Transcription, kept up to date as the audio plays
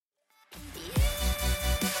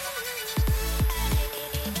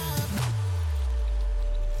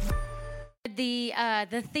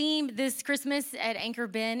The theme this Christmas at Anchor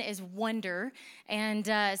Bend is wonder, and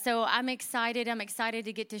so I'm excited. I'm excited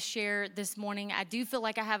to get to share this morning. I do feel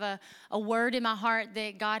like I have a word in my heart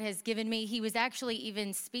that God has given me. He was actually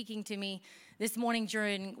even speaking to me this morning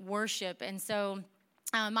during worship, and so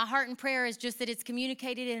my heart and prayer is just that it's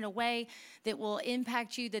communicated in a way that will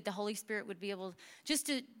impact you, that the Holy Spirit would be able just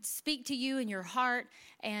to speak to you in your heart,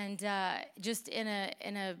 and just in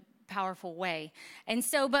a powerful way. And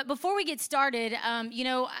so, but before we get started,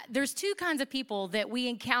 there's two kinds of people that we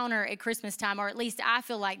encounter at Christmas time, or at least I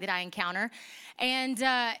feel like that I encounter. And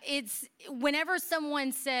it's whenever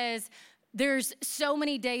someone says there's so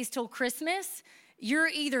many days till Christmas, you're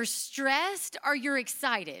either stressed or you're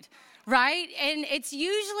excited, right? And it's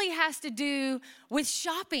usually has to do with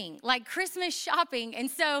shopping, like Christmas shopping. And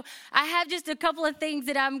so I have just a couple of things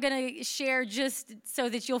that I'm going to share just so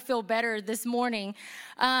that you'll feel better this morning.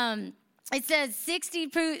 It says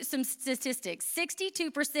some statistics,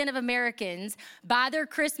 62% of Americans buy their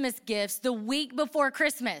Christmas gifts the week before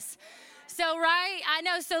Christmas. So, right, I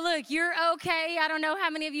know. So, look, you're okay. I don't know how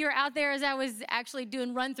many of you are out there. As I was actually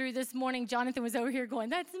doing run through this morning, Jonathan was over here going,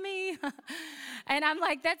 "That's me." And I'm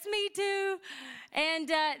like, "That's me too." And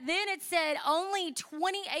then it said only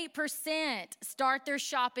 28% start their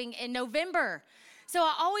shopping in November. So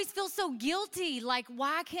I always feel so guilty, like,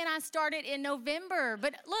 why can't I start it in November?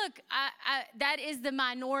 But look, that is the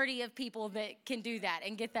minority of people that can do that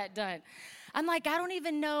and get that done. I'm like, I don't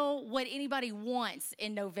even know what anybody wants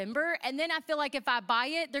in November. And then I feel like if I buy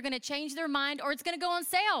it, they're going to change their mind or it's going to go on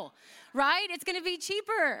sale, right? It's going to be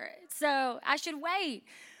cheaper. So I should wait.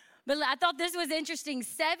 But I thought this was interesting.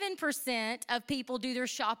 7% of people do their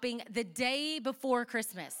shopping the day before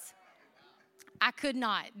Christmas. I could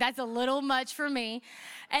not. That's a little much for me.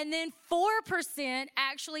 And then 4%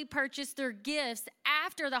 actually purchase their gifts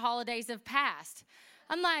after the holidays have passed.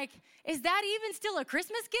 I'm like, is that even still a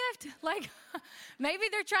Christmas gift? Like, maybe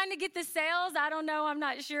they're trying to get the sales. I don't know. I'm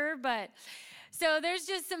not sure. But so there's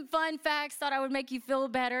just some fun facts. Thought I would make you feel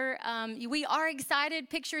better. We are excited.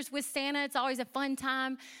 Pictures with Santa. It's always a fun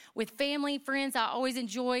time with family, friends. I always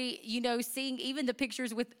enjoy, seeing even the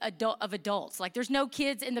pictures with adults. Like, there's no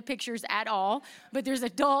kids in the pictures at all, but there's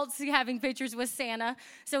adults having pictures with Santa.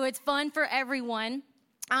 So it's fun for everyone.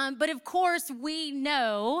 But of course, we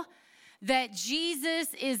know that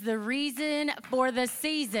Jesus is the reason for the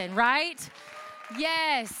season, right?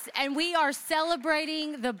 Yes, and we are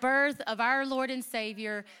celebrating the birth of our Lord and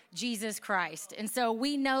Savior, Jesus Christ. And so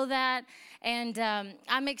we know that, and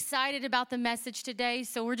I'm excited about the message today.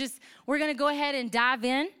 So we're going to go ahead and dive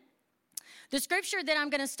in. The scripture that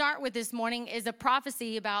I'm going to start with this morning is a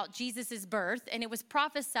prophecy about Jesus' birth, and it was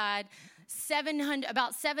prophesied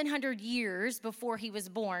about 700 years before he was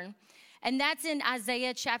born. And that's in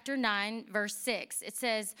Isaiah chapter 9, verse 6. It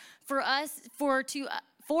says, to us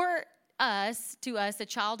a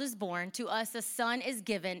child is born, to us a son is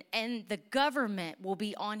given, and the government will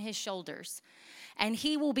be on his shoulders. And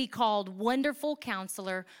he will be called Wonderful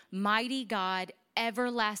Counselor, Mighty God,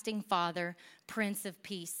 Everlasting Father, Prince of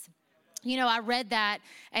Peace. I read that,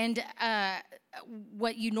 and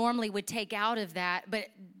what you normally would take out of that, but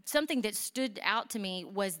something that stood out to me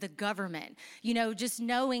was the government. Just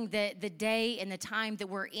knowing that the day and the time that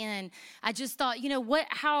we're in, I just thought,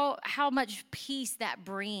 how much peace that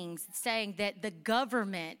brings, saying that the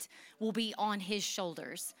government will be on his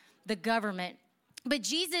shoulders, the government. But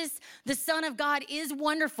Jesus, the Son of God, is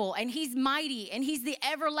wonderful, and he's mighty, and he's the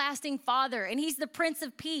everlasting Father, and he's the Prince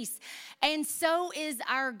of Peace. And so is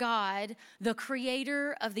our God, the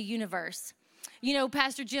creator of the universe.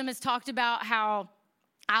 Pastor Jim has talked about how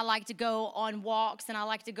I like to go on walks, and I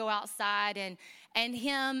like to go outside, and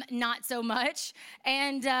him not so much.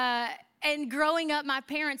 And growing up, my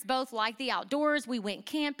parents both liked the outdoors. We went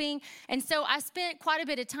camping. And so I spent quite a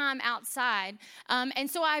bit of time outside. And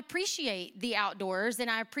so I appreciate the outdoors, and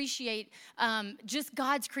I appreciate just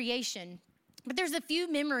God's creation. But there's a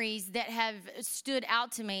few memories that have stood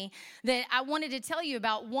out to me that I wanted to tell you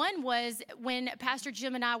about. One was when Pastor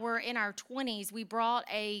Jim and I were in our 20s, we brought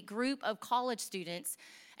a group of college students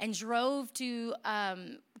and drove to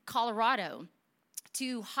Colorado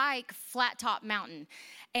to hike Flat Top Mountain.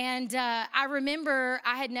 And I remember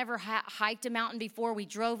I had never hiked a mountain before. We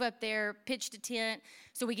drove up there, pitched a tent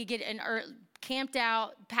so we could get camped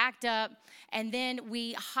out, packed up, and then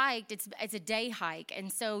we hiked. It's a day hike,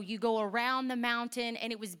 and so you go around the mountain,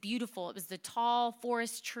 and it was beautiful. It was the tall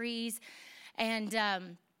forest trees, and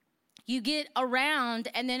you get around,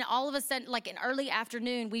 and then all of a sudden, like in early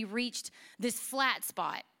afternoon, we reached this flat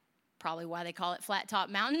spot. probably why they call it Flat Top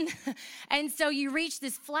Mountain. And so you reach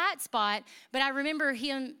this flat spot, but I remember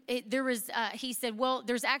he said, well,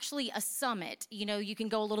 there's actually a summit, you can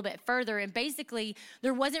go a little bit further. And basically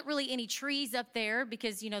there wasn't really any trees up there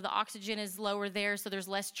because, the oxygen is lower there, so there's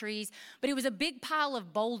less trees, but it was a big pile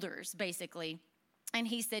of boulders, basically. And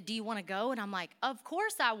he said, do you want to go? And I'm like, of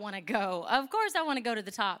course I want to go. Of course I want to go to the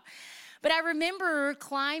top. But I remember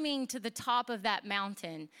climbing to the top of that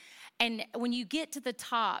mountain. And when you get to the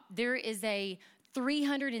top, there is a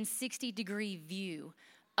 360-degree view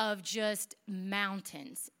of just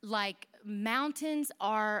mountains. Like, mountains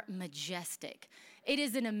are majestic. It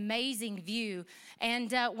is an amazing view.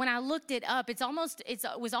 And when I looked it up, it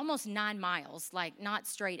was almost 9 miles, like not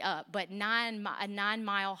straight up, but a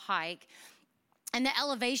 9-mile hike. And the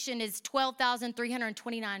elevation is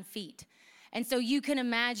 12,329 feet. And so you can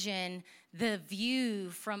imagine the view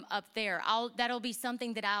from up there. That'll be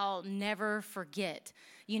something that I'll never forget.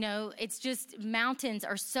 It's just, mountains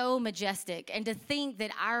are so majestic. And to think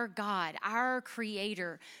that our God, our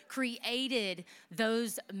Creator, created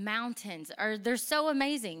those mountains, they're so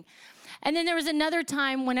amazing. And then there was another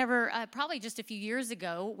time whenever, probably just a few years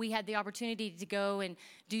ago, we had the opportunity to go and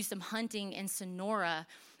do some hunting in Sonora.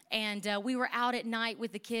 And we were out at night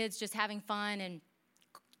with the kids just having fun and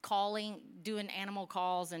doing animal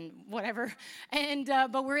calls and whatever. And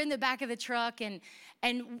but we're in the back of the truck and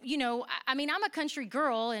I'm a country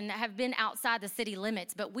girl and have been outside the city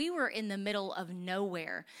limits, but we were in the middle of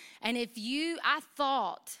nowhere. And I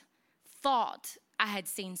thought I had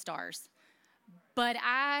seen stars, but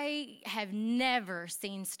I have never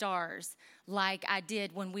seen stars like I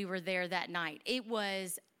did when we were there that night. It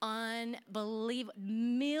was unbelievable.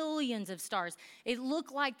 Millions of stars. It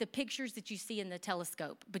looked like the pictures that you see in the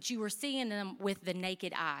telescope, but you were seeing them with the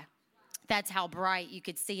naked eye. That's how bright you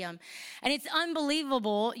could see them. And it's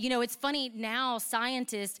unbelievable. It's funny now,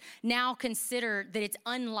 scientists now consider that it's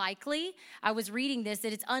unlikely. I was reading this,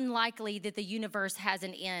 that it's unlikely that the universe has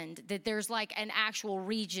an end, that there's like an actual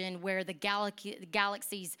region where the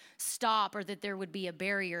galaxies stop or that there would be a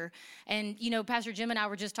barrier. And, Pastor Jim and I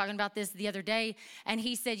were just talking about this the other day, and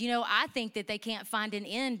he said, I think that they can't find an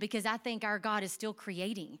end because I think our God is still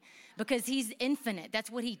creating. Because he's infinite. That's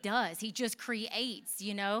what he does. He just creates,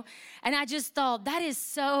 And I just thought that is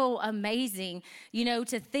so amazing,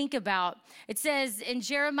 to think about. It says in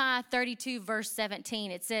Jeremiah 32, verse 17,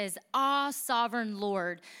 it says, "Ah, sovereign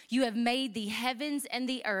Lord, you have made the heavens and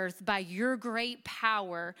the earth by your great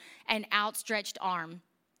power and outstretched arm.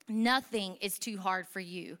 Nothing is too hard for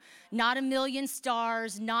you. Not a million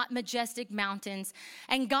stars, not majestic mountains."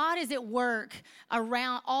 And God is at work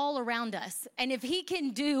all around us. And if he can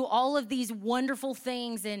do all of these wonderful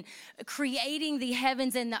things and creating the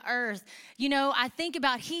heavens and the earth, I think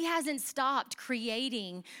about he hasn't stopped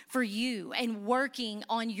creating for you and working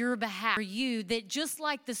on your behalf for you, that just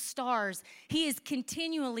like the stars, he is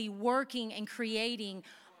continually working and creating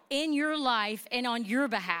in your life and on your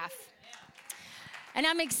behalf. And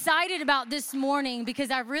I'm excited about this morning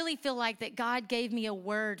because I really feel like that God gave me a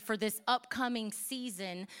word for this upcoming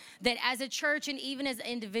season that as a church and even as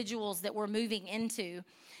individuals that we're moving into.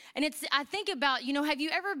 And I think about, have you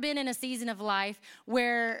ever been in a season of life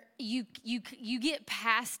where you get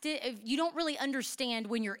past it? You don't really understand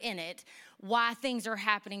when you're in it why things are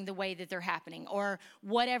happening the way that they're happening or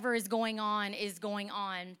whatever is going on.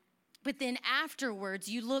 But then afterwards,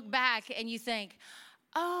 you look back and you think,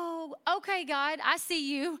 oh, okay, God, I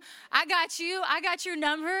see you. I got you. I got your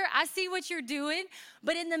number. I see what you're doing.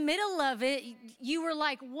 But in the middle of it, you were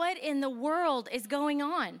like, what in the world is going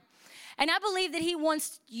on? And I believe that he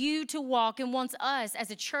wants you to walk and wants us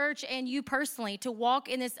as a church and you personally to walk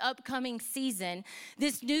in this upcoming season,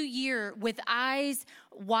 this new year with eyes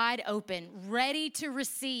wide open, ready to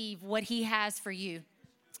receive what he has for you.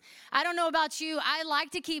 I don't know about you. I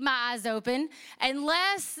like to keep my eyes open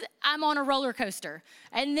unless I'm on a roller coaster.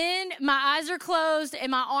 And then my eyes are closed and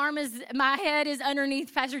my head is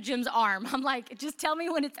underneath Pastor Jim's arm. I'm like, just tell me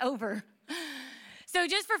when it's over. So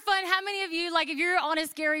just for fun, how many of you, like if you're on a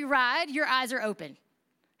scary ride, your eyes are open?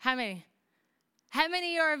 How many? How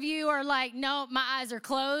many of you are like, no, my eyes are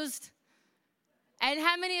closed? And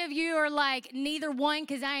how many of you are like, neither one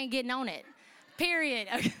because I ain't getting on it? Period.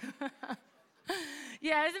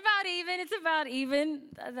 Yeah, it's about even.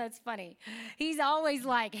 That's funny. He's always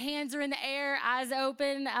like, hands are in the air, eyes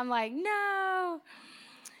open. I'm like, no.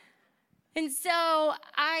 And so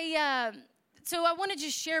I want to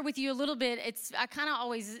just share with you a little bit. I kind of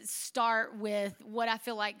always start with what I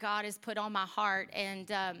feel like God has put on my heart.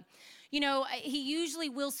 And, he usually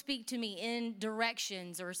will speak to me in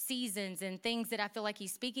directions or seasons and things that I feel like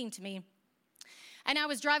he's speaking to me. And I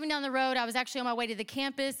was driving down the road. I was actually on my way to the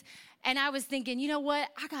campus. And I was thinking, you know what?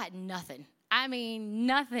 I got nothing. I mean,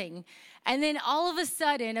 nothing. And then all of a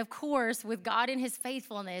sudden, of course, with God and his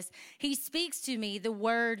faithfulness, he speaks to me the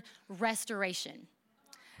word restoration.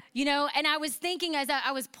 You know, and I was thinking as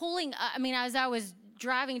I was as I was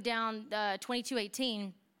driving down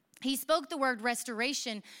 2218, he spoke the word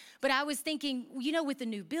restoration, but I was thinking, you know, with the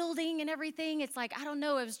new building and everything, it's like, I don't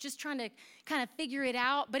know, I was just trying to kind of figure it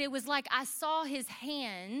out, but it was like I saw his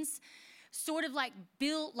hands sort of like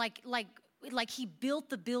built, like he built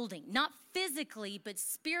the building, not physically, but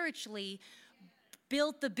spiritually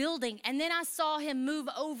built the building. And then I saw him move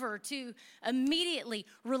over to immediately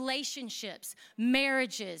relationships,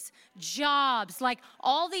 marriages, jobs, like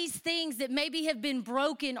all these things that maybe have been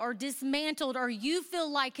broken or dismantled or you feel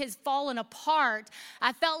like has fallen apart.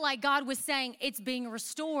 I felt like God was saying, it's being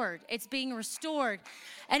restored. It's being restored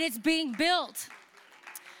and it's being built.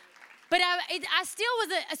 But I still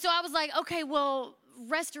so I was like, okay, well,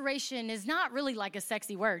 restoration is not really like a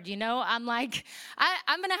sexy word, you know? I'm like,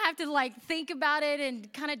 I'm going to have to like think about it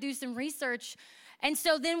and kind of do some research. And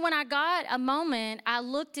so then when I got a moment, I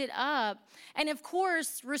looked it up. And of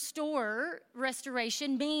course,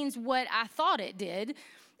 restoration means what I thought it did.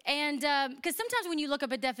 And because sometimes when you look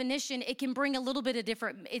up a definition, it can bring a little bit of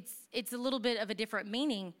different, it's a little bit of a different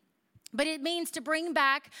meaning. But it means to bring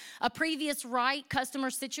back a previous right, custom, or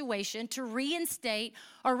situation, to reinstate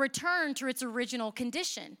or return to its original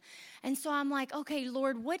condition. And so I'm like, okay,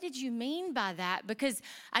 Lord, what did you mean by that? Because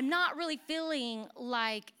I'm not really feeling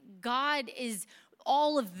like God is,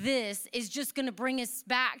 all of this is just going to bring us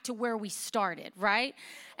back to where we started, right?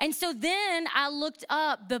 And so then I looked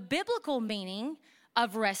up the biblical meaning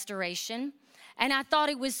of restoration, and I thought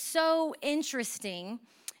it was so interesting.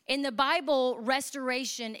 In the Bible,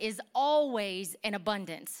 restoration is always an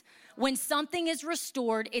abundance. When something is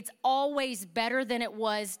restored, it's always better than it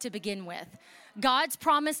was to begin with. God's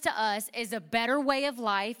promise to us is a better way of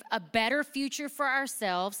life, a better future for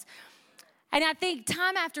ourselves. And I think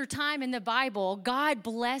time after time in the Bible, God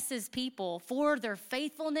blesses people for their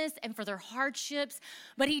faithfulness and for their hardships.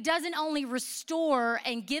 But he doesn't only restore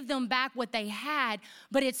and give them back what they had,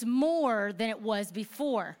 but it's more than it was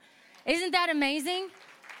before. Isn't that amazing?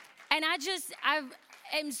 And I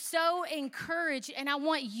am so encouraged, and I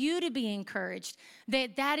want you to be encouraged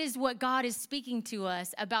that is what God is speaking to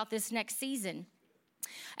us about this next season.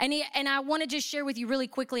 And I want to just share with you really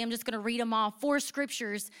quickly, I'm just going to read them all, 4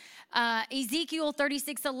 scriptures. Ezekiel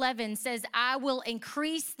 36:11 says, I will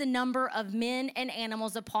increase the number of men and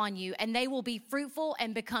animals upon you, and they will be fruitful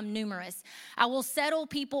and become numerous. I will settle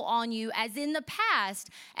people on you as in the past,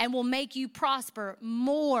 and will make you prosper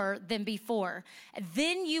more than before.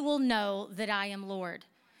 Then you will know that I am Lord.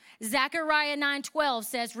 Zechariah 9:12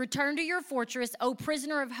 says, return to your fortress, O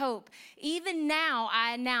prisoner of hope. Even now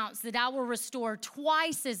I announce that I will restore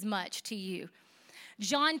twice as much to you.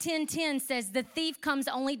 John 10:10 says, the thief comes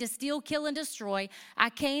only to steal, kill, and destroy.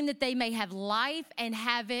 I came that they may have life and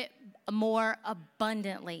have it more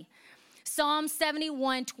abundantly. Psalm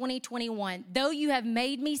 71:20-21, though you have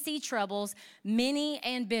made me see troubles, many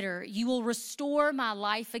and bitter, you will restore my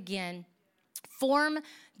life again. Form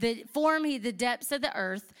the depths of the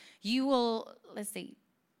earth. You will,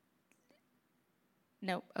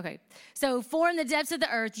 So form the depths of the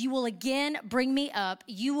earth. You will again bring me up.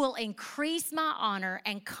 You will increase my honor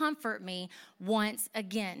and comfort me once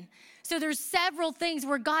again. So there's several things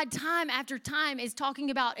where God time after time is talking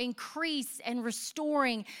about increase and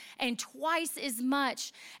restoring and twice as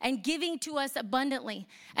much and giving to us abundantly.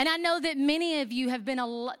 And I know that many of you have been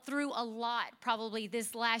through a lot probably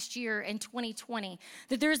this last year in 2020,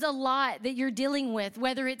 that there's a lot that you're dealing with,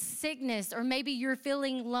 whether it's sickness or maybe you're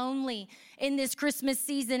feeling lonely in this Christmas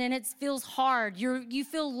season and it feels hard. You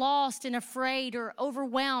feel lost and afraid or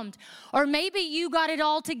overwhelmed. Or maybe you got it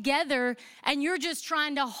all together and you're just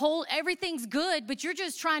trying to hold, everything's good, but you're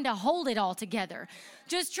just trying to hold it all together.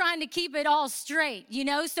 Just trying to keep it all straight,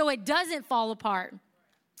 so it doesn't fall apart.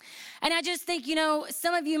 And I just think,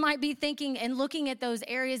 some of you might be thinking and looking at those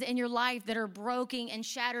areas in your life that are broken and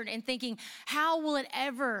shattered and thinking, how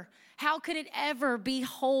could it ever be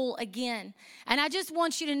whole again? And I just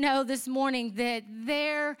want you to know this morning that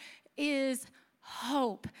there is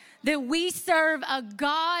hope, that we serve a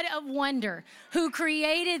God of wonder who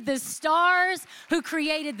created the stars, who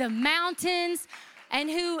created the mountains, and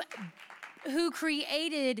who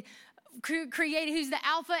created who's the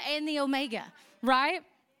Alpha and the Omega, right?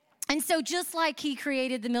 And so just like he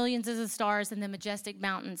created the millions of the stars and the majestic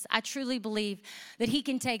mountains, I truly believe that he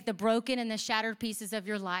can take the broken and the shattered pieces of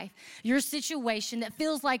your life, your situation that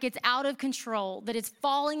feels like it's out of control, that it's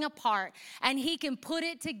falling apart, and he can put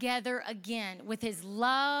it together again with his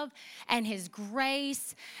love and his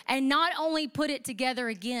grace, and not only put it together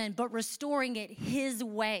again, but restoring it his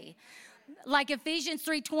way. Like Ephesians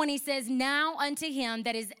 3:20 says, now unto him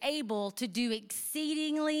that is able to do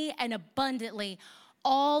exceedingly and abundantly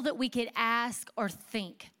all that we could ask or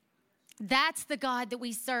think. That's the God that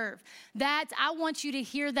we serve. I want you to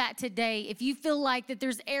hear that today. If you feel like that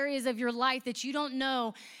there's areas of your life that you don't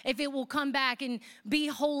know if it will come back and be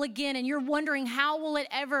whole again, and you're wondering how will it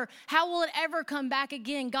ever come back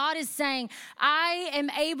again? God is saying, I am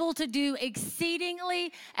able to do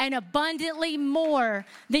exceedingly and abundantly more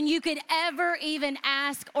than you could ever even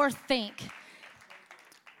ask or think.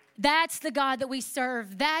 That's the God that we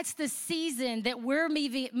serve. That's the season that we're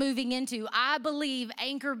moving into. I believe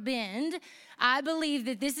Anchor Bend, I believe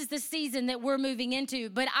that this is the season that we're moving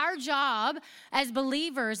into. But our job as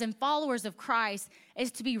believers and followers of Christ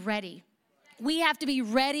is to be ready. We have to be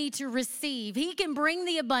ready to receive. He can bring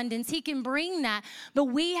the abundance. He can bring that. But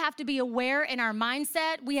we have to be aware in our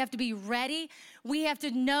mindset. We have to be ready. We have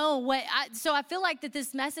to know so I feel like that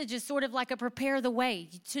this message is sort of like a prepare the way,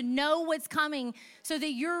 to know what's coming so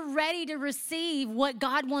that you're ready to receive what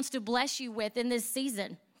God wants to bless you with in this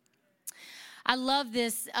season. I love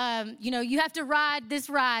this. You have to ride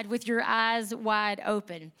this ride with your eyes wide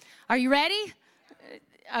open. Are you ready?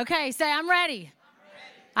 Okay, say, I'm ready.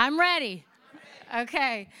 I'm ready.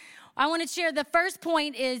 Okay, I want to share the first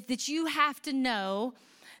point is that you have to know.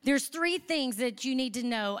 There's 3 things that you need to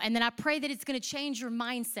know, and then I pray that it's going to change your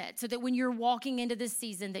mindset so that when you're walking into this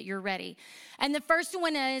season that you're ready. And the first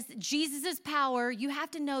one is Jesus' power. You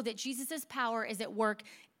have to know that Jesus' power is at work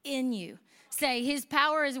in you. Say, his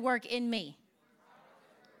power is at work in me.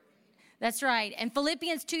 That's right. And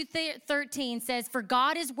Philippians 2:13 says, for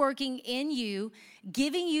God is working in you,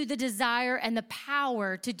 giving you the desire and the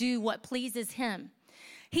power to do what pleases him.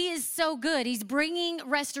 He is so good. He's bringing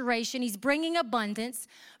restoration. He's bringing abundance.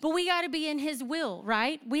 But we got to be in his will,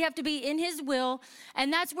 right? We have to be in his will.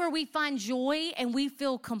 And that's where we find joy and we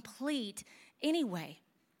feel complete anyway.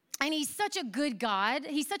 And he's such a good God.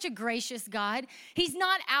 He's such a gracious God. He's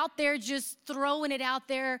not out there just throwing it out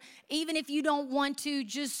there, even if you don't want to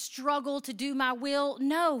just struggle to do my will.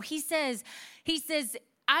 No, he says,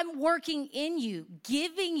 I'm working in you,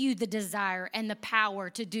 giving you the desire and the power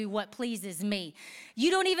to do what pleases me. You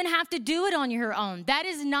don't even have to do it on your own. That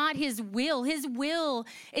is not his will. His will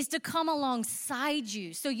is to come alongside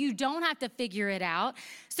you so you don't have to figure it out,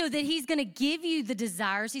 so that he's going to give you the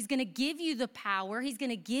desires. He's going to give you the power. He's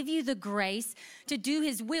going to give you the grace to do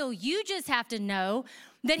his will. You just have to know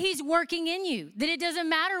that he's working in you, that it doesn't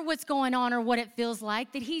matter what's going on or what it feels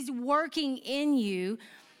like, that he's working in you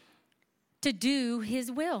to do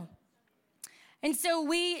his will. And so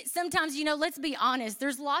we sometimes, let's be honest,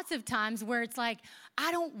 there's lots of times where it's like,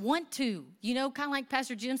 I don't want to, kind of like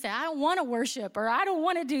Pastor Jim said, I don't want to worship, or I don't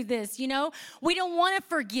want to do this, We don't want to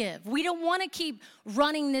forgive. We don't want to keep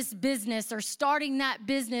running this business or starting that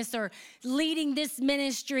business or leading this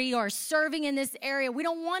ministry or serving in this area. We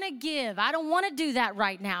don't want to give. I don't want to do that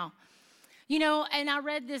right now. And I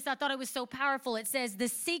read this, I thought it was so powerful. It says, the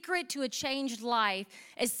secret to a changed life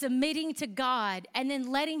is submitting to God and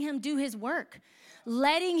then letting him do his work.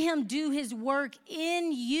 Letting him do his work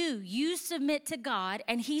in you. You submit to God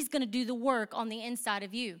and he's going to do the work on the inside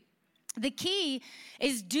of you. The key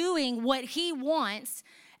is doing what he wants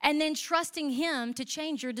and then trusting him to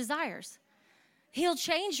change your desires. He'll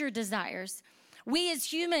change your desires. We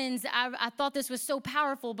as humans, I thought this was so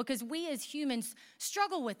powerful because we as humans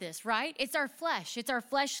struggle with this, right? It's our flesh. It's our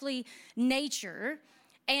fleshly nature.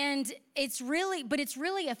 And it's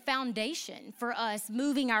really a foundation for us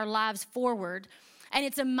moving our lives forward. And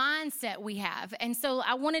it's a mindset we have. And so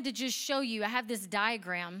I wanted to just show you, I have this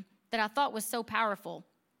diagram that I thought was so powerful.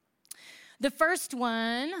 The first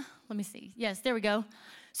one, let me see. Yes, there we go.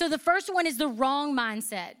 So the first one is the wrong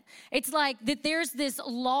mindset. It's like that there's this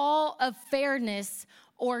law of fairness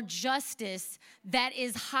or justice that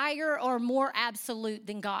is higher or more absolute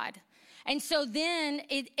than God. And so then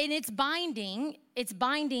it's binding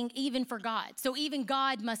even for God. So even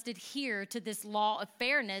God must adhere to this law of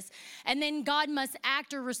fairness, and then God must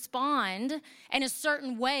act or respond in a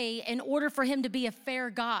certain way in order for him to be a fair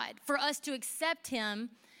God, for us to accept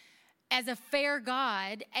him as a fair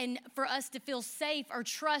God, and for us to feel safe or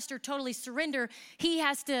trust or totally surrender. He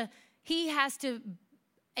has to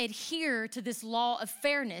adhere to this law of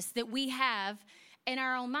fairness that we have in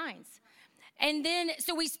our own minds. And then,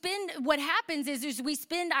 so what happens is we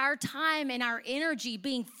spend our time and our energy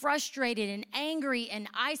being frustrated and angry and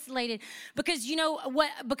isolated because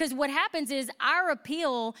what happens is our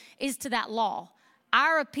appeal is to that law.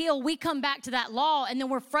 Our appeal, we come back to that law and then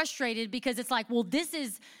we're frustrated because it's like, well, this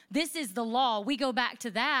is the law. We go back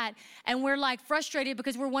to that and we're like frustrated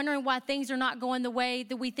because we're wondering why things are not going the way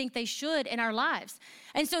that we think they should in our lives.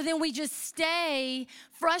 And so then we just stay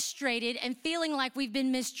frustrated and feeling like we've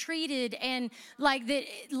been mistreated and like that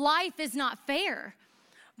life is not fair.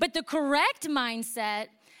 But the correct mindset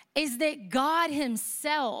is that God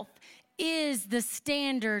himself is the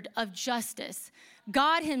standard of justice.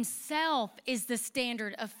 God himself is the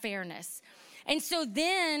standard of fairness. And so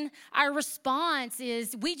then our response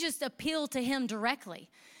is we just appeal to him directly.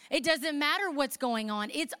 It doesn't matter what's going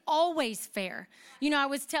on. It's always fair. I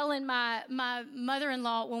was telling my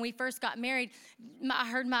mother-in-law when we first got married, I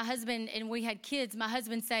heard my husband, and we had kids, my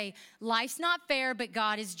husband say, life's not fair, but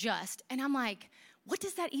God is just. And I'm like, what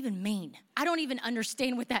does that even mean? I don't even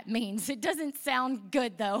understand what that means. It doesn't sound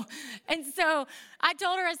good, though. And so I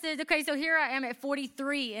told her, I said, okay, so here I am at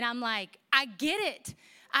 43, and I'm like, I get it.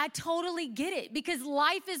 I totally get it because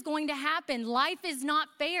life is going to happen. Life is not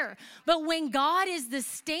fair. But when God is the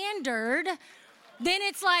standard, then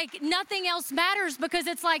it's like nothing else matters because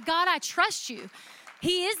it's like, God, I trust you.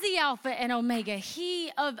 He is the Alpha and Omega.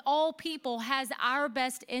 He, of all people, has our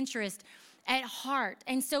best interest at heart.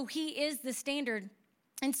 And so he is the standard.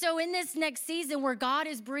 And so in this next season where God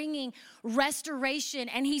is bringing restoration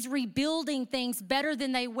and he's rebuilding things better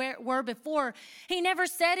than they were before, he never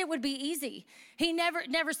said it would be easy. He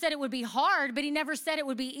never said it would be hard, but he never said it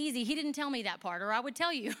would be easy. He didn't tell me that part, or I would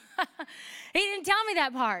tell you. He didn't tell me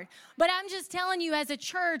that part. But I'm just telling you, as a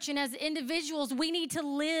church and as individuals, we need to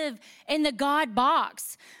live in the God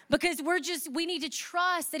box because we need to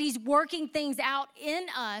trust that he's working things out in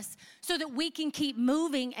us so that we can keep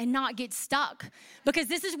moving and not get stuck. Because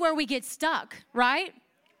this is where we get stuck, right?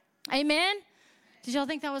 Amen? Did y'all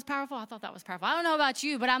think that was powerful? I thought that was powerful. I don't know about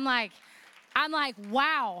you, but I'm like,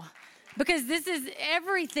 wow. Because this is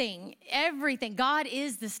everything. God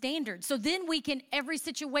is the standard. So then every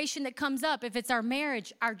situation that comes up, if it's our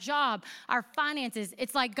marriage, our job, our finances,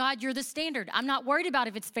 it's like, God, you're the standard. I'm not worried about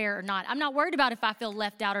if it's fair or not. I'm not worried about if I feel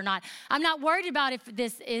left out or not. I'm not worried about if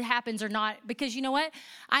it happens or not. Because you know what?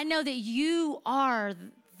 I know that you are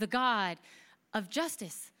the God of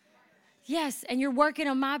justice. Yes, and you're working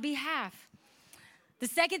on my behalf. The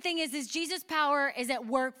second thing is Jesus' power is at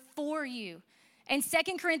work for you. In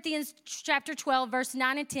 2 Corinthians chapter 12, verse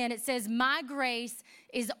 9 and 10, it says, my grace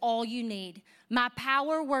is all you need. My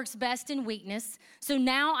power works best in weakness. So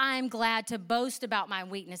now I am glad to boast about my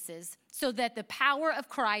weaknesses so that the power of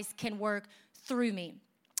Christ can work through me.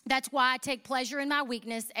 That's why I take pleasure in my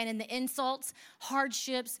weakness and in the insults,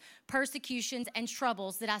 hardships, persecutions, and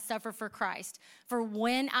troubles that I suffer for Christ. For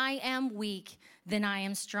when I am weak, then I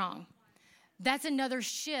am strong. That's another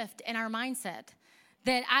shift in our mindset.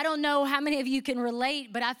 That I don't know how many of you can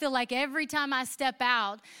relate, but I feel like every time I step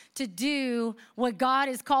out to do what God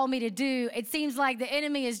has called me to do, it seems like the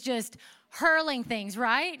enemy is just hurling things,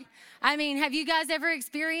 right? I mean, have you guys ever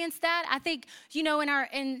experienced that? I think,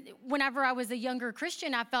 whenever I was a younger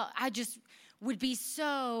Christian, I felt I just would be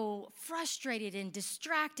so frustrated and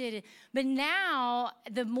distracted. But now,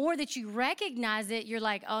 the more that you recognize it, you're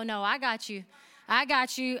like, oh no, I got you. I got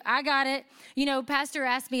it. Pastor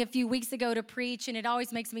asked me a few weeks ago to preach, and it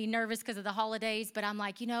always makes me nervous because of the holidays. But I'm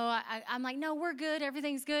like, I'm like, no, we're good.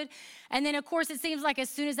 Everything's good. And then, of course, it seems like as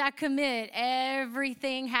soon as I commit,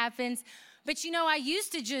 everything happens. But, I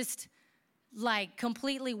used to just,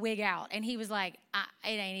 completely wig out. And he was like, it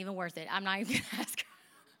ain't even worth it. I'm not even going to ask her.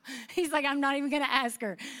 He's like, I'm not even going to ask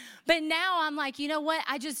her. But now I'm like, you know what?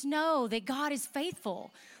 I just know that God is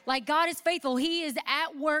faithful. God is faithful. He is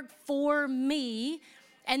at work for me,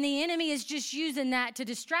 and the enemy is just using that to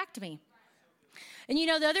distract me. And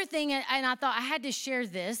the other thing, and I thought I had to share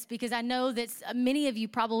this because I know that many of you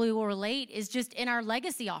probably will relate, is just in our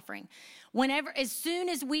legacy offering. As soon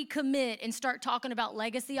as we commit and start talking about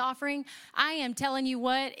legacy offering, I am telling you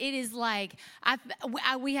what, it is like,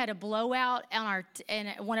 we had a blowout in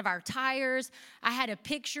one of our tires. I had a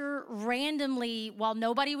picture randomly while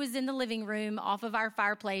nobody was in the living room off of our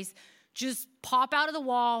fireplace, just pop out of the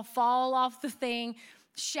wall, fall off the thing,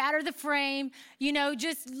 shatter the frame,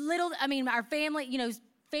 our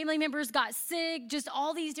family members got sick, just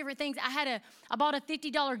all these different things. I bought a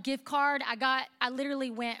 $50 gift card. I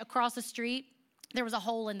literally went across the street there was a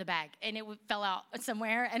hole in the bag and it fell out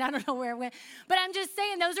somewhere and I don't know where it went. But I'm just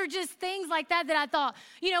saying, those are just things like that I thought,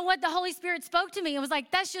 you know what, the Holy Spirit spoke to me. It was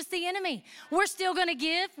like, that's just the enemy. We're still going to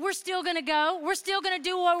give. We're still going to go. We're still going to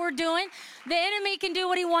do what we're doing. The enemy can do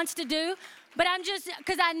what he wants to do. But I'm just,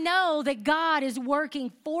 because I know that God is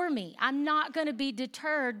working for me. I'm not going to be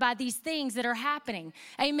deterred by these things that are happening.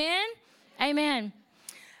 Amen? Amen.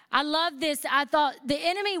 I love this. I thought the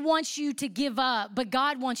enemy wants you to give up, but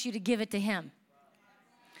God wants you to give it to him.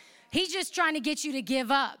 He's just trying to get you to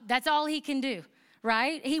give up. That's all he can do,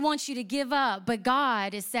 right? He wants you to give up, but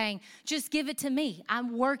God is saying, just give it to me.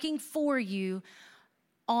 I'm working for you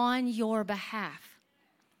on your behalf.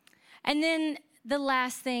 And then the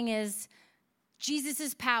last thing is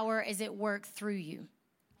Jesus' power is at work through you.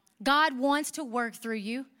 God wants to work through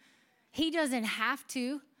you. He doesn't have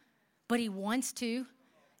to, but he wants to.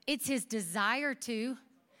 It's his desire to.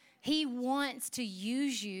 He wants to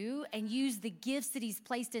use you and use the gifts that he's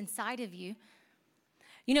placed inside of you.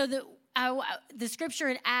 You know, the scripture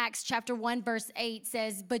in Acts chapter 1, verse 8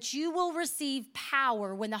 says, but you will receive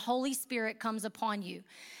power when the Holy Spirit comes upon you,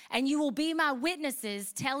 and you will be my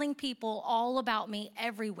witnesses, telling people all about me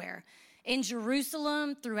everywhere, in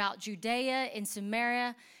Jerusalem, throughout Judea, in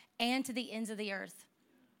Samaria, and to the ends of the earth.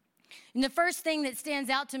 And the first thing that stands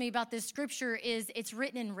out to me about this scripture is it's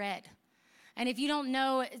written in red. And if you don't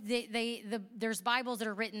know, there's Bibles that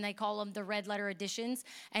are written, they call them the red letter editions.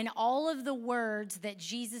 And all of the words that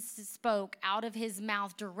Jesus spoke out of his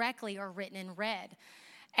mouth directly are written in red.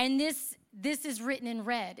 And this is written in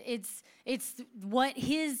red. It's what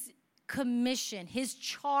his commission, his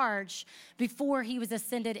charge before he was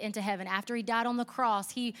ascended into heaven. After he died on the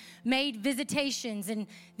cross, he made visitations. And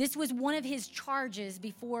this was one of his charges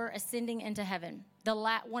before ascending into heaven. The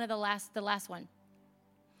last one.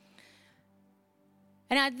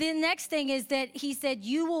 And the next thing is that he said,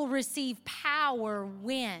 you will receive power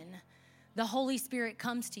when the Holy Spirit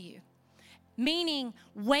comes to you. Meaning,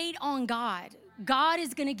 wait on God. God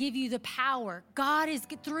is going to give you the power. God is,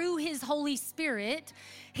 through his Holy Spirit,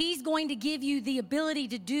 he's going to give you the ability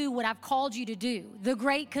to do what I've called you to do, the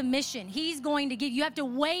Great Commission. He's going to give, you have to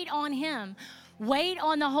wait on him, wait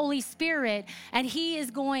on the Holy Spirit, and he is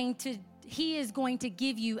going to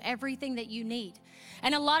give you everything that you need.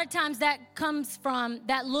 And a lot of times that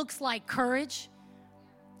looks like courage.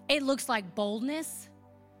 It looks like boldness.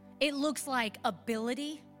 It looks like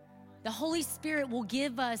ability. The Holy Spirit will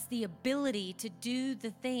give us the ability to do the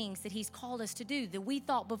things that he's called us to do that we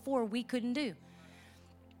thought before we couldn't do.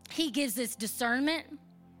 He gives us discernment.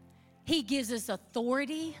 He gives us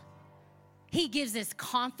authority. He gives us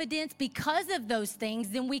confidence. Because of those things,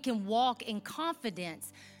 then we can walk in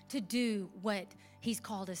confidence to do what he's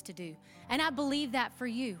called us to do. And I believe that for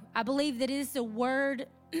you. I believe that it is a word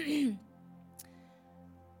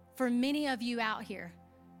for many of you out here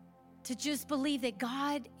to just believe that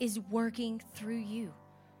God is working through you.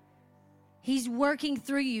 He's working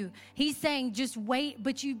through you. He's saying, just wait,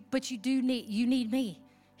 but you need me.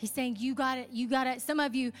 He's saying, you got it. Some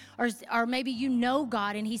of you are maybe you know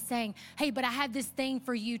God, and he's saying, hey, but I have this thing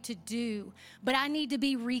for you to do, but I need to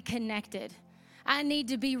be reconnected. I need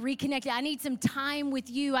to be reconnected. I need some time with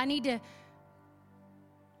you. I need to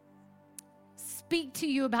speak to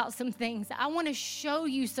you about some things. I want to show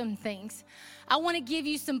you some things. I want to give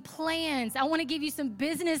you some plans. I want to give you some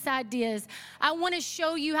business ideas. I want to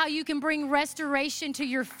show you how you can bring restoration to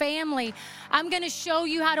your family. I'm going to show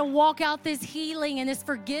you how to walk out this healing and this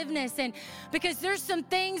forgiveness. And because there's some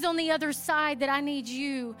things on the other side that I need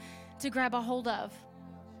you to grab a hold of.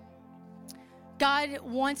 God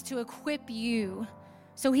wants to equip you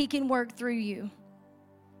so he can work through you.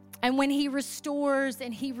 And when he restores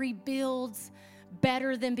and he rebuilds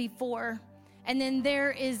better than before, and then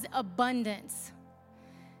there is abundance.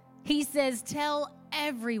 He says, tell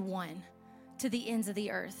everyone to the ends of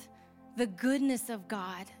the earth the goodness of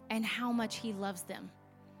God and how much he loves them.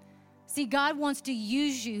 See, God wants to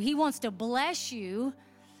use you. He wants to bless you,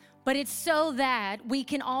 but it's so that we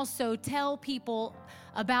can also tell people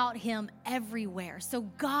about him everywhere. So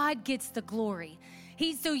God gets the glory.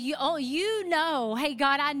 Hey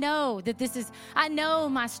God, I know that I know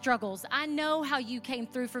my struggles. I know how you came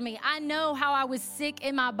through for me. I know how I was sick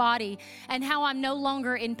in my body and how I'm no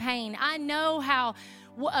longer in pain. I know how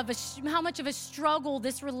much of a struggle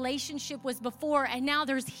this relationship was before, and now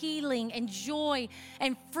there's healing and joy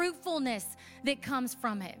and fruitfulness that comes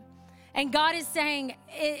from it. And God is saying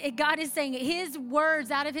his words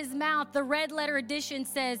out of his mouth. The red letter edition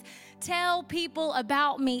says, tell people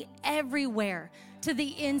about me everywhere. to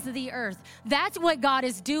the ends of the earth. That's what God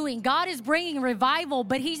is doing. God is bringing revival,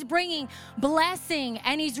 but he's bringing blessing,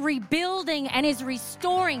 and he's rebuilding and he's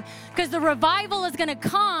restoring, because the revival is going to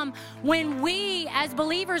come when we as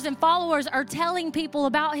believers and followers are telling people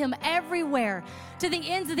about him everywhere to the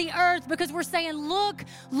ends of the earth, because we're saying, look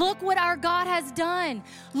what our God has done.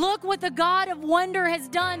 Look what the God of wonder has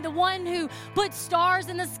done, the one who put stars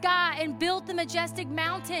in the sky and built the majestic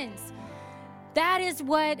mountains. That is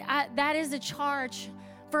a charge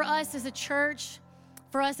for us as a church,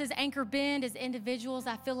 for us as Anchor Bend, as individuals.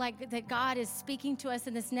 I feel like that God is speaking to us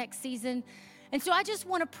in this next season. And so I just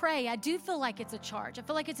want to pray. I do feel like it's a charge. I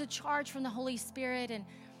feel like it's a charge from the Holy Spirit. And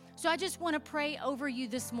so I just want to pray over you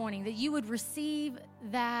this morning that you would receive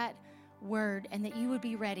that word and that you would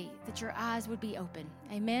be ready, that your eyes would be open.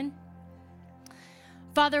 Amen.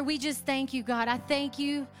 Father, we just thank you, God. I thank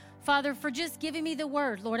you, Father, for just giving me the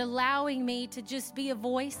word, Lord, allowing me to just be a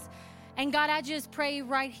voice. And God, I just pray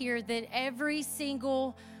right here that every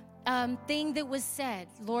single thing that was said,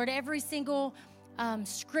 Lord, every single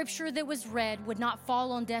scripture that was read would not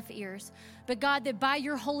fall on deaf ears. But God, that by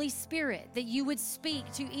your Holy Spirit, that you would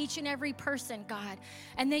speak to each and every person, God,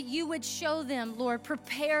 and that you would show them, Lord,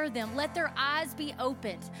 prepare them, let their eyes be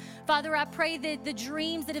opened. Father, I pray that the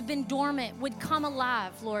dreams that have been dormant would come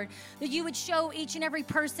alive, Lord, that you would show each and every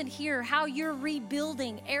person here how you're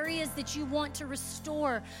rebuilding areas that you want to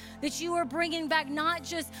restore, that you are bringing back not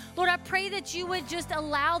just, Lord, I pray that you would just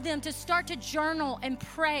allow them to start to journal and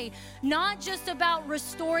pray, not just about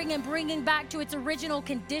restoring and bringing back to its original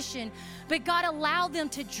condition, but God, allow them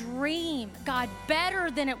to dream, God, better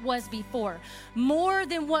than it was before, more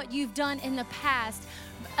than what you've done in the past,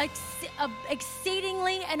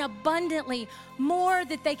 exceedingly and abundantly more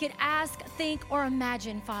that they could ask, think, or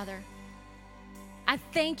imagine, Father. I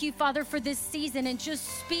thank you, Father, for this season, and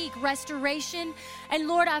just speak restoration. And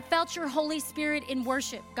Lord, I felt your Holy Spirit in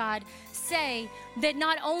worship, God, say that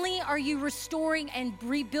not only are you restoring and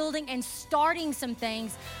rebuilding and starting some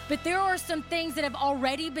things, but there are some things that have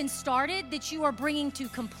already been started that you are bringing to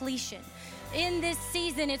completion. In this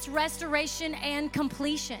season, it's restoration and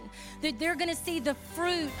completion, that they're going to see the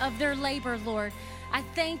fruit of their labor, Lord. I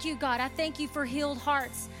thank you, God. I thank you for healed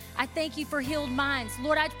hearts. I thank you for healed minds.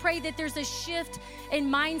 Lord, I pray that there's a shift in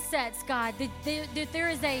mindsets, God, that there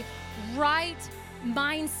is a right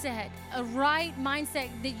mindset,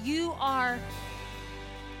 that you are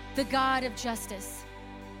the God of justice,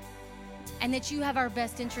 and that you have our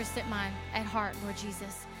best interest at heart, Lord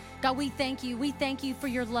Jesus. God, we thank you. We thank you for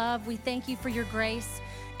your love. We thank you for your grace.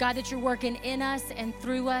 God, that you're working in us and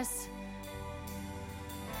through us.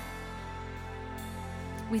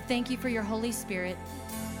 We thank you for your Holy Spirit.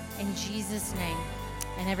 In Jesus' name.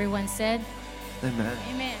 And everyone said, Amen.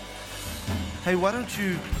 Amen. Hey, why don't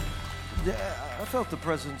you, I felt the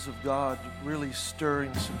presence of God really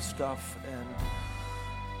stirring some stuff.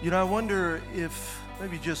 And, I wonder if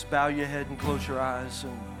maybe just bow your head and close your eyes,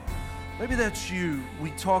 and maybe that's you.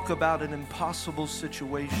 We talk about an impossible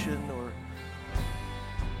situation, or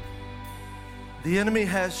the enemy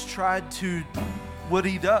has tried to, what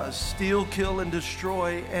he does, steal, kill, and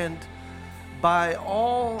destroy. And by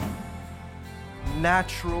all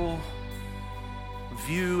natural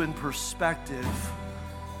view and perspective,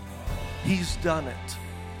 he's done it.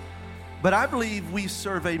 But I believe we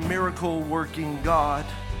serve a miracle-working God,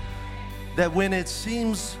 that when it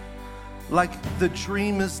seems like the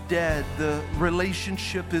dream is dead, the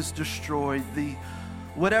relationship is destroyed,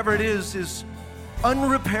 whatever it is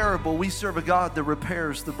unrepairable, we serve a God that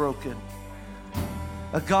repairs the broken.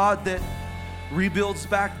 A God that rebuilds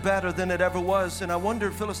back better than it ever was. And I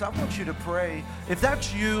wonder, Phyllis, I want you to pray. If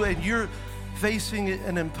that's you and you're facing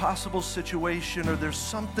an impossible situation, or there's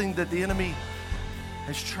something that the enemy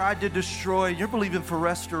has tried to destroy, you're believing for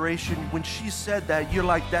restoration. When she said that, you're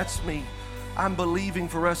like, that's me. I'm believing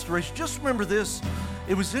for restoration. Just remember this.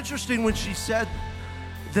 It was interesting when she said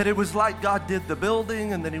that it was like God did the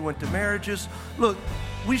building and then he went to marriages. Look,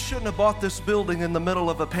 we shouldn't have bought this building in the middle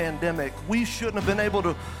of a pandemic. We shouldn't have been able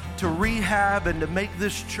to rehab and to make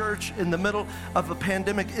this church in the middle of a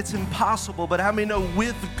pandemic. It's impossible. But how many know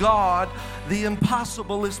with God, the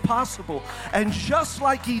impossible is possible? And just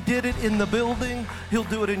like he did it in the building, he'll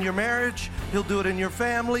do it in your marriage. He'll do it in your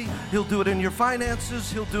family. He'll do it in your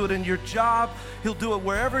finances. He'll do it in your job. He'll do it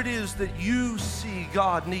wherever it is that you see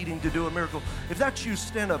God needing to do a miracle. If that's you,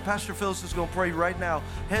 stand up. Pastor Phyllis is going to pray right now.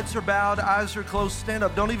 Heads are bowed, eyes are closed. Stand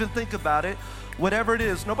up. Don't even think about it. Whatever it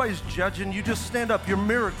is, nobody's judging. You just stand up. Your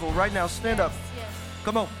miracle right now. Stand up. Yes.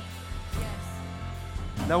 Come on.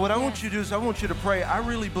 Yes. Now, what I want you to do is I want you to pray. I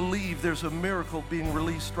really believe there's a miracle being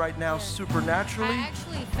released right now, supernaturally. I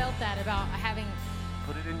actually felt that about having...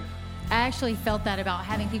 Put it in. I actually felt that about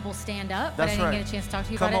having people stand up, but That's I didn't right. get a chance to talk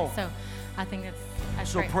to you Come about on. it. So I think that's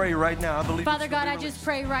So great. pray right now. I believe Father it's gonna God, I be just released.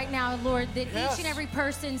 pray right now, Lord, that Yes. each and every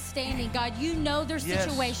person standing, God, you know their Yes.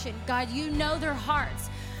 situation. God, you know their hearts.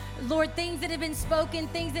 Lord, things that have been spoken,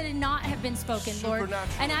 things that have not have been spoken, Lord.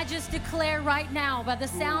 Supernaturally. And I just declare right now, by the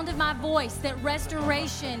sound of my voice, that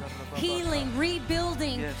restoration, healing,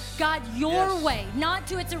 rebuilding, Yes. God, your Yes. way, not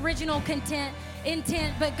to its original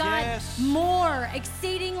intent, but God, Yes. more,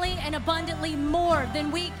 exceedingly and abundantly more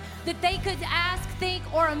than that they could ask, think,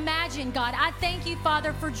 or imagine, God. I thank you,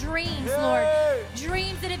 Father, for dreams, Yay. Lord.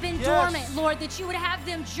 Dreams that have been Yes. dormant, Lord, that you would have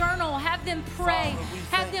them journal, have them pray, Father, we have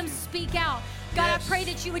thank them you. speak out. God, Yes. I pray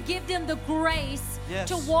that you would give them the grace Yes.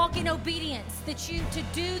 to walk in obedience, to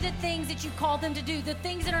do the things that you call them to do, the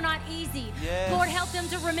things that are not easy. Yes. Lord, help them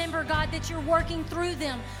to remember, God, that you're working through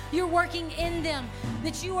them, you're working in them,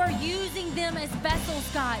 that you are using them as vessels,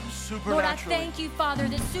 God. Lord, I Supernaturally. thank you, Father,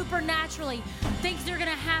 that supernaturally things are going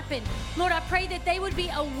to happen. Lord, I pray that they would be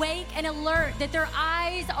awake and alert, that their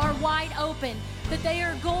eyes are wide open, that they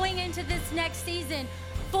are going into this next season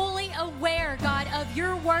fully aware, God, of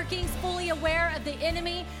your workings, fully aware of the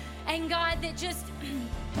enemy, and God, that just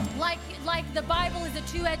like the Bible is a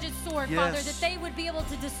two-edged sword, Yes. Father, that they would be able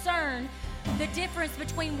to discern the difference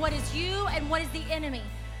between what is you and what is the enemy,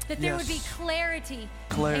 that there would be Yes. clarity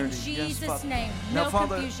Clarity. in Yes, Jesus' Father. name. Now, No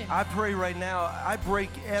Father, confusion. I pray right now, I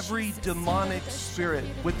break every Jesus. demonic spirit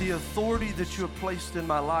with the authority that you have placed in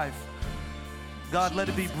my life. God, let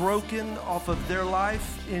it be broken off of their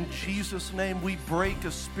life. In Jesus' name, we break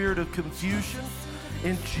a spirit of confusion.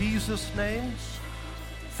 In Jesus' name.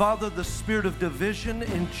 Father, the spirit of division,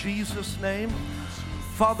 in Jesus' name.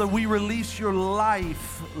 Father, we release your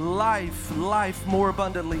life more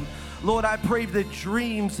abundantly. Lord, I pray that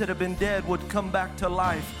dreams that have been dead would come back to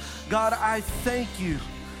life. God, I thank you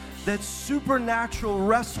that supernatural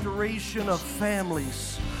restoration of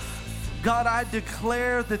families. God, I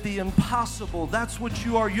declare that the impossible, that's what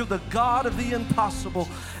you are. You're the God of the impossible.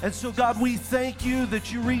 And so, God, we thank you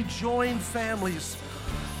that you rejoin families.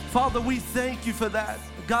 Father, we thank you for that.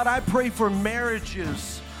 God, I pray for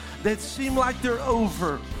marriages that seem like they're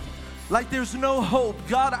over, like there's no hope.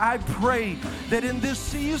 God, I pray that in this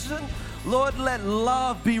season, Lord, let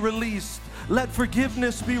love be released. Let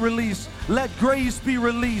forgiveness be released. Let grace be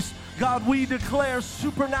released. God, we declare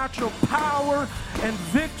supernatural power and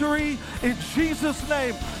victory in Jesus'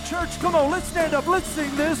 name. Church, come on, let's stand up. Let's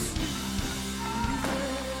sing this.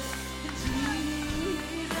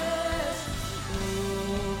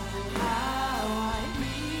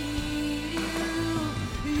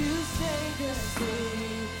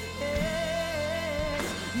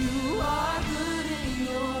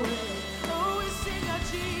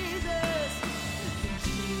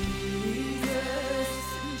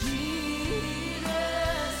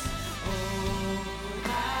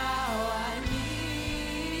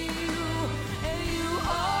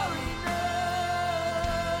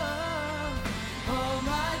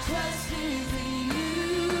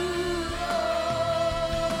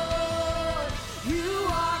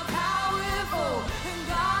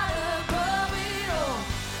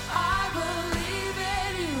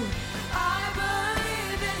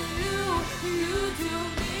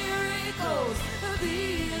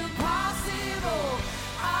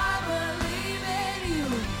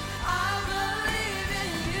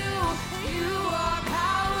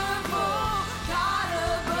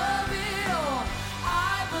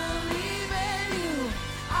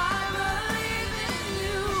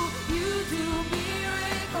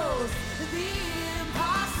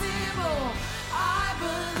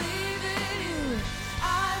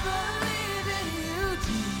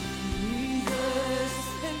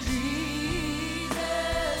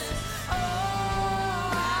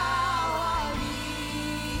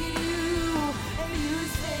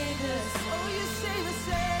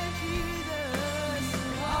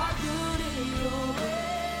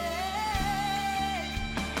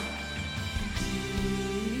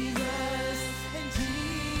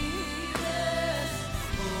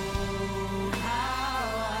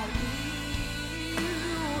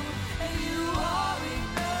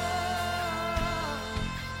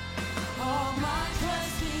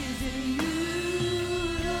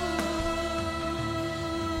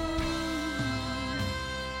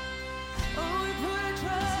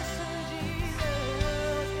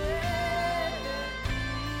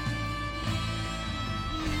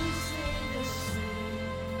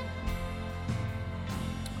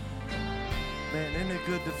 Man, isn't it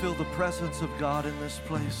good to feel the presence of God in this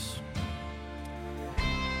place?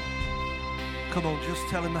 Come on, just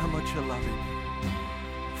tell him how much you love him.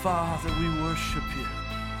 Father, we worship you.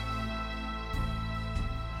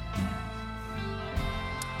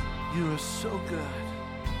 You are so good.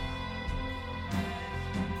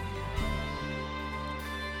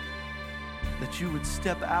 That you would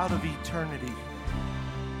step out of eternity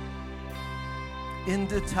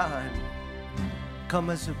into time, come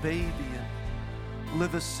as a baby and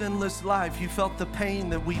live a sinless life. You felt the pain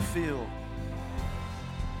that we feel.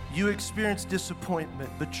 You experienced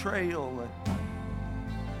disappointment, betrayal, and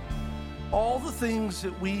all the things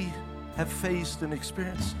that we have faced and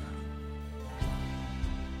experienced.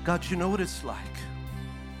 God, you know what it's like.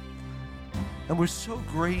 And we're so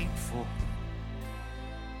grateful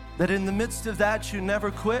that in the midst of that, you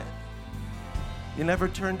never quit. You never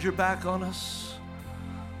turned your back on us,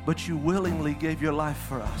 but you willingly gave your life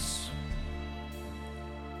for us.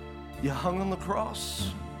 You hung on the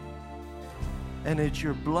cross, and it's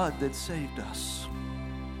your blood that saved us.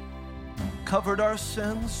 Covered our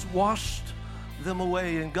sins, washed them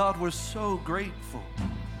away, and God, we're so grateful.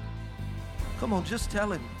 Come on, just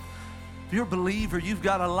tell him. If you're a believer, you've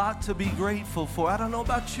got a lot to be grateful for. I don't know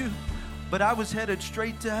about you, but I was headed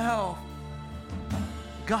straight to hell.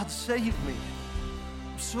 God saved me.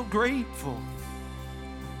 I'm so grateful.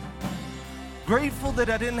 Grateful that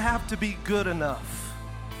I didn't have to be good enough.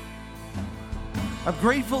 I'm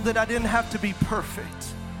grateful that I didn't have to be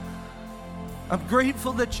perfect. I'm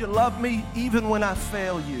grateful that you love me even when I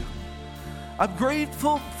fail you. I'm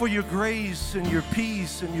grateful for your grace and your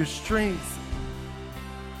peace and your strength.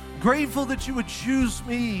 Grateful that you would choose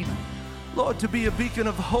me, Lord, to be a beacon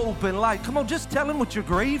of hope and light. Come on, just tell him what you're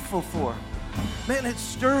grateful for. Man, it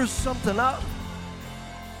stirs something up.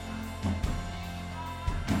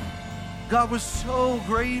 God, we're so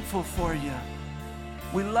grateful for you.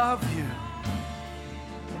 We love you.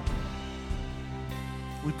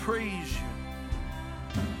 We praise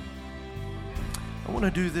you. I want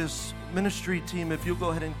to do this. Ministry team, if you'll go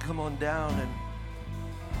ahead and come on down, and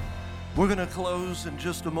we're going to close in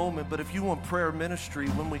just a moment, but if you want prayer ministry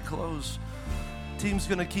when we close, team's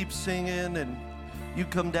going to keep singing, and you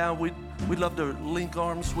come down. We'd love to link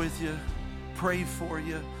arms with you, pray for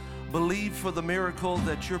you, believe for the miracle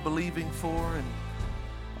that you're believing for, and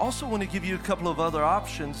also want to give you a couple of other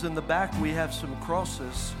options. In the back, we have some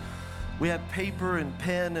crosses. We have paper and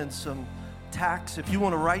pen and some tacks. If you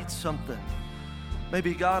want to write something,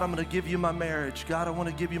 maybe, God, I'm going to give you my marriage. God, I want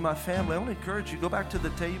to give you my family. I want to encourage you, go back to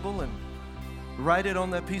the table and write it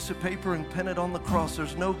on that piece of paper and pen it on the cross.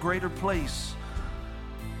 There's no greater place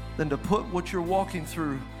than to put what you're walking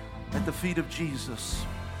through at the feet of Jesus.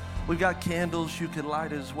 We've got candles you can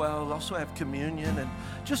light as well. We also have communion, and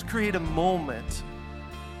just create a moment.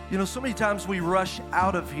 You know, so many times we rush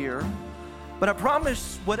out of here, but I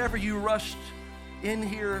promise whatever you rushed in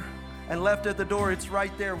here and left at the door, it's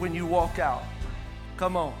right there when you walk out.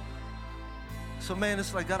 Come on. So, man,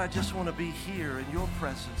 it's like, God, I just want to be here in your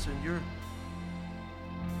presence and your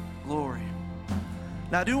glory.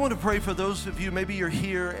 Now, I do want to pray for those of you, maybe you're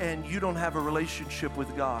here and you don't have a relationship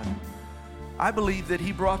with God. I believe that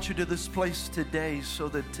he brought you to this place today so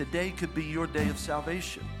that today could be your day of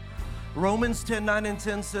salvation. Romans 10:9 and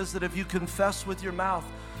 10 says that if you confess with your mouth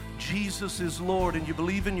Jesus is Lord and you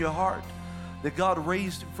believe in your heart that God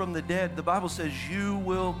raised him from the dead, the Bible says you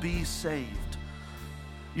will be saved.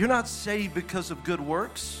 You're not saved because of good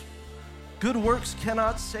works. Good works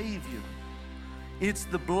cannot save you. It's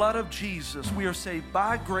the blood of Jesus. We are saved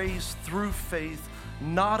by grace through faith,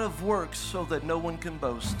 not of works, so that no one can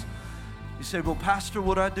boast. You say, well, Pastor,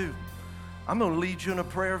 what do I do? I'm going to lead you in a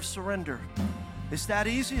prayer of surrender. It's that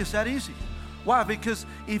easy? It's that easy. Why? Because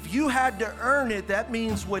if you had to earn it, that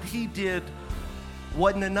means what he did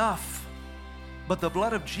wasn't enough. But the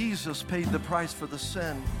blood of Jesus paid the price for the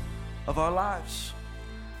sin of our lives.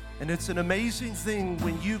 And it's an amazing thing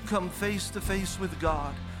when you come face to face with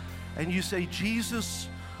God and you say, Jesus,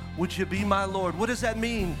 would you be my Lord? What does that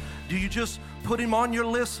mean? Do you just put him on your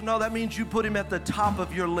list? No, that means you put him at the top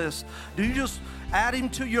of your list. Do you just add him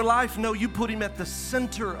to your life? No, you put him at the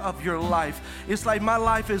center of your life. It's like my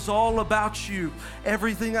life is all about you.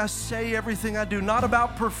 Everything I say, everything I do, not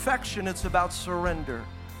about perfection, it's about surrender.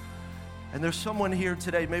 And there's someone here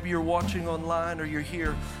today, maybe you're watching online or you're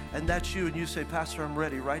here, and that's you, and you say, Pastor, I'm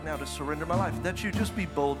ready right now to surrender my life. If that's you, just be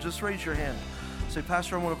bold. Just raise your hand. Say,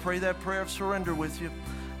 Pastor, I want to pray that prayer of surrender with you.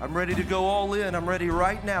 I'm ready to go all in. I'm ready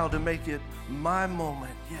right now to make it my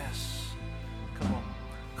moment. Yes. Come on.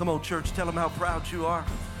 Come on, church. Tell them how proud you are.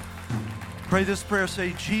 Pray this prayer.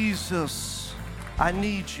 Say, Jesus, I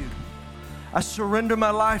need you. I surrender my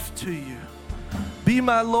life to you. Be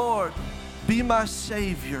my Lord. Be my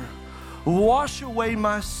Savior. Wash away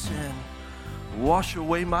my sin. Wash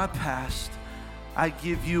away my past. I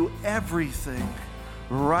give you everything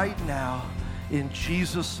right now in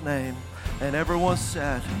Jesus' name. And everyone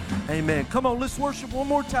said, amen. Come on, let's worship one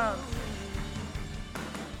more time.